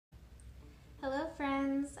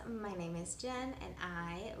my name is Jen and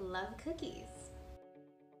I love cookies.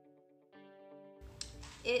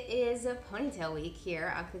 It is a ponytail week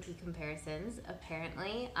here on Cookie Comparisons,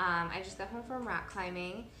 apparently. I just got home from rock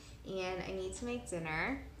climbing and I need to make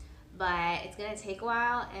dinner, but it's gonna take a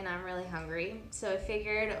while and I'm really hungry. So I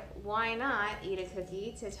figured, why not eat a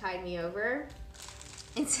cookie to tide me over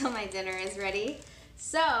until my dinner is ready.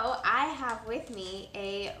 So I have with me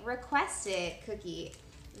a requested cookie.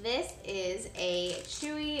 This is a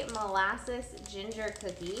chewy molasses ginger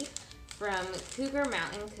cookie from Cougar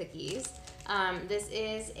Mountain Cookies. This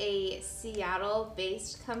is a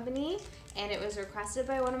Seattle-based company, and it was requested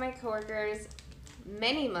by one of my coworkers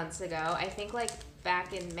many months ago, I think like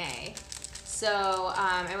back in May. So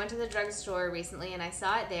I went to the drugstore recently and I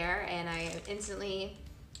saw it there, and I instantly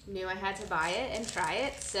knew I had to buy it and try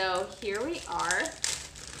it. So here we are.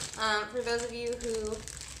 For those of you who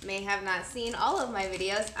may have not seen all of my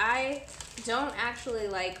videos, I don't actually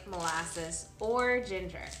like molasses or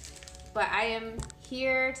ginger, but I am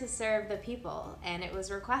here to serve the people and it was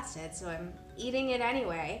requested, so I'm eating it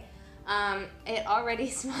anyway. It already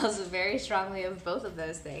smells very strongly of both of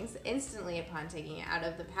those things instantly upon taking it out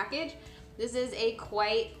of the package. This is a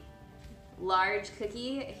quite large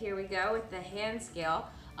cookie. Here we go with the hand scale,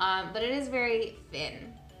 but it is very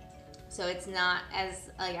thin. So it's not as,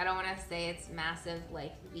 like, I don't want to say it's massive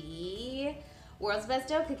like the World's Best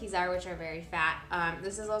Dough cookies are, which are very fat.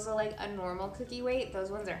 This is also like a normal cookie weight.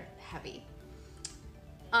 Those ones are heavy.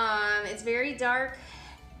 It's very dark.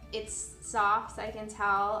 It's soft, I can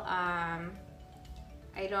tell. I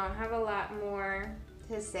don't have a lot more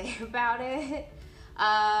to say about it.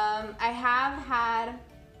 I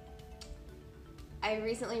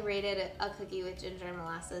recently rated a cookie with ginger and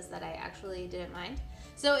molasses that I actually didn't mind.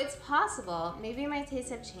 So it's possible, maybe my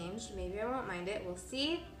tastes have changed, maybe I won't mind it, we'll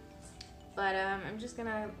see. But I'm just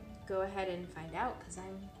gonna go ahead and find out because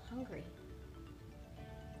I'm hungry.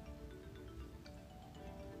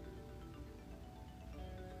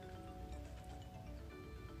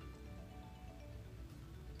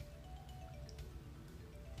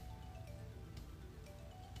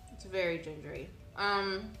 It's very gingery.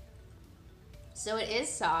 So it is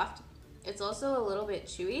soft. It's also a little bit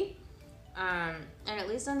chewy. And at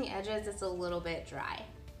least on the edges, it's a little bit dry.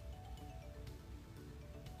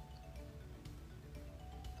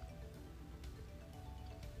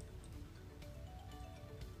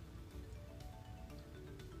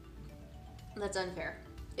 That's unfair.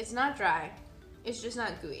 It's not dry. It's just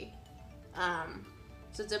not gooey.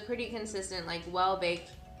 So it's a pretty consistent, like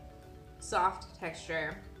well-baked, soft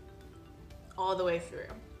texture all the way through.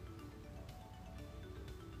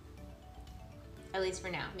 At least for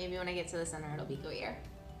now. Maybe when I get to the center, it'll be gooier.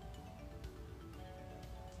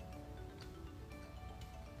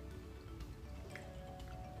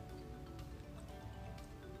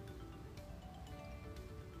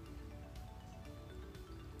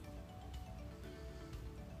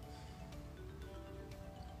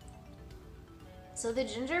 So the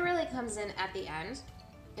ginger really comes in at the end.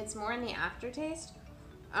 It's more in the aftertaste.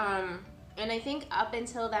 And I think up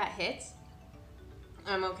until that hits,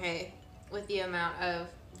 I'm okay with the amount of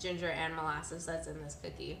ginger and molasses that's in this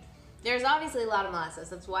cookie. There's obviously a lot of molasses,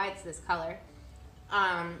 that's why it's this color.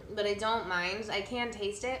 But I don't mind. I can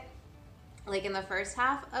taste it, like in the first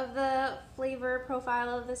half of the flavor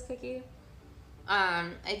profile of this cookie.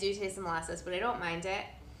 I do taste the molasses, but I don't mind it.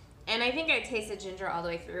 And I think I taste the ginger all the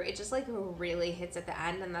way through. It just like really hits at the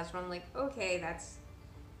end, and that's when I'm like, okay, that's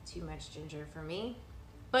too much ginger for me.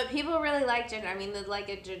 But people really like ginger. I mean,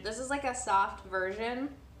 this is like a soft version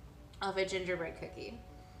of a gingerbread cookie.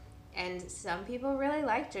 And some people really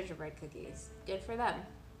like gingerbread cookies. Good for them.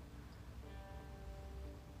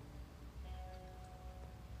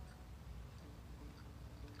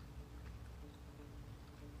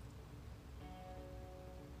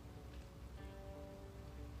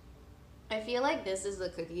 I feel like this is the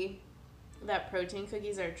cookie that protein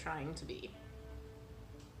cookies are trying to be.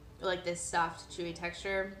 Like this soft, chewy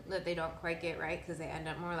texture that they don't quite get right because they end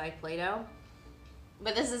up more like Play-Doh.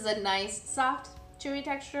 But this is a nice, soft, chewy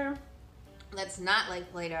texture that's not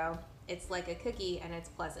like Play-Doh. It's like a cookie and it's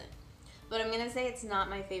pleasant. But I'm gonna say it's not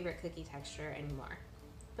my favorite cookie texture anymore.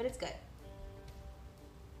 But it's good.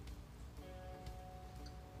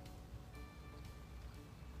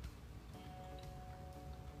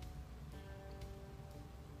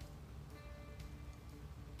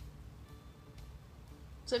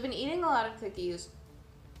 So I've been eating a lot of cookies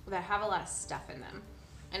that have a lot of stuff in them.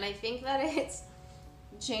 And I think that it's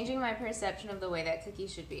changing my perception of the way that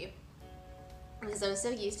cookies should be. Because I'm so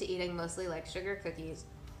used to eating mostly like sugar cookies.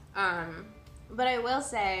 But I will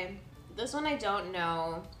say, this one I don't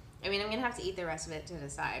know I mean, I'm gonna have to eat the rest of it to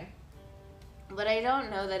decide. But I don't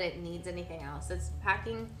know that it needs anything else. It's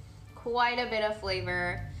packing quite a bit of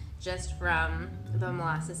flavor just from the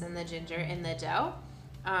molasses and the ginger in the dough.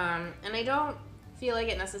 And I don't feel like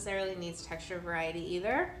it necessarily needs texture variety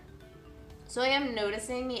either. So I am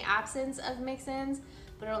noticing the absence of mix-ins,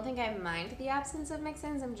 but I don't think I mind the absence of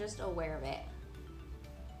mix-ins. I'm just aware of it.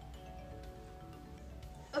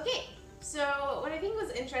 Okay, so what I think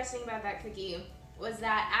was interesting about that cookie was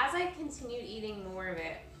that as I continued eating more of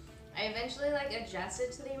it, I eventually like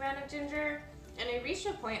adjusted to the amount of ginger, and I reached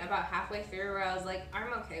a point about halfway through where I was like,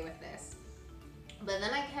 I'm okay with this. But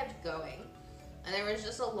then I kept going, and there was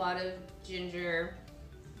just a lot of ginger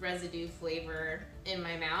residue flavor in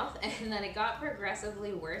my mouth, and then it got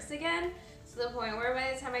progressively worse again, to the point where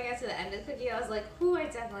by the time I got to the end of the cookie, I was like, whew, I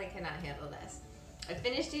definitely cannot handle this. I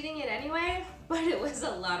finished eating it anyway, but it was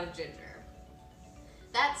a lot of ginger.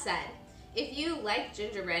 That said, if you like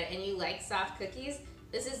gingerbread and you like soft cookies,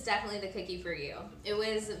 this is definitely the cookie for you. It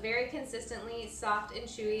was very consistently soft and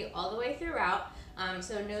chewy all the way throughout,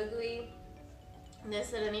 so no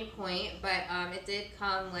gooey-ness at any point, but it did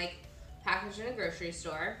come like packaged in a grocery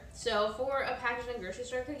store. So for a packaged in a grocery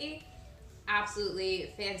store cookie,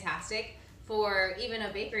 absolutely fantastic. For even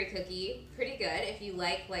a bakery cookie, pretty good if you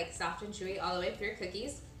like soft and chewy all the way through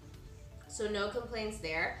cookies. So no complaints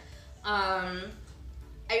there.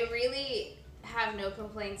 I really have no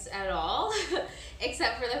complaints at all,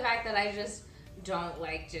 except for the fact that I just don't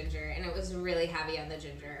like ginger, and it was really heavy on the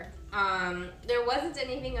ginger. There wasn't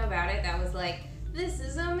anything about it that was like, this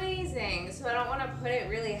is amazing, so I don't want to put it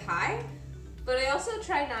really high, but I also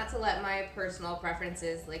try not to let my personal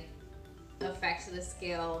preferences like affect the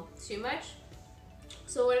scale too much.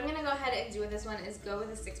 So what I'm going to go ahead and do with this one is go with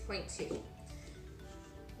a 6.2.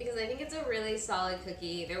 Because I think it's a really solid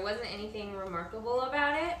cookie. There wasn't anything remarkable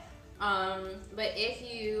about it. But if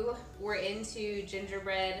you were into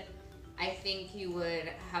gingerbread, I think you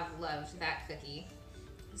would have loved that cookie.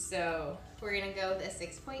 So we're gonna go with a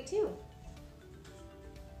 6.2.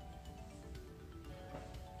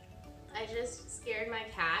 I just scared my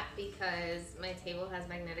cat because my table has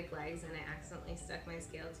magnetic legs and I accidentally stuck my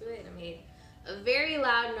scale to it and it made a very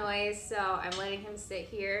loud noise, so I'm letting him sit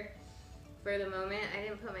here for the moment. I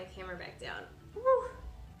didn't put my camera back down. Woo.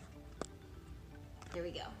 There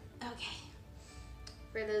we go. Okay.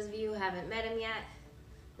 For those of you who haven't met him yet,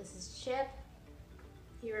 this is Chip.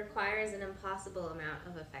 He requires an impossible amount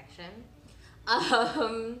of affection.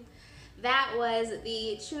 That was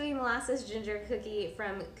the Chewy Molasses Ginger Cookie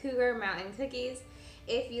from Cougar Mountain Cookies.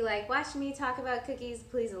 If you like watching me talk about cookies,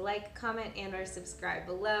 please like, comment, and or subscribe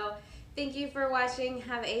below. Thank you for watching.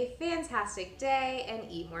 Have a fantastic day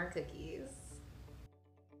and eat more cookies.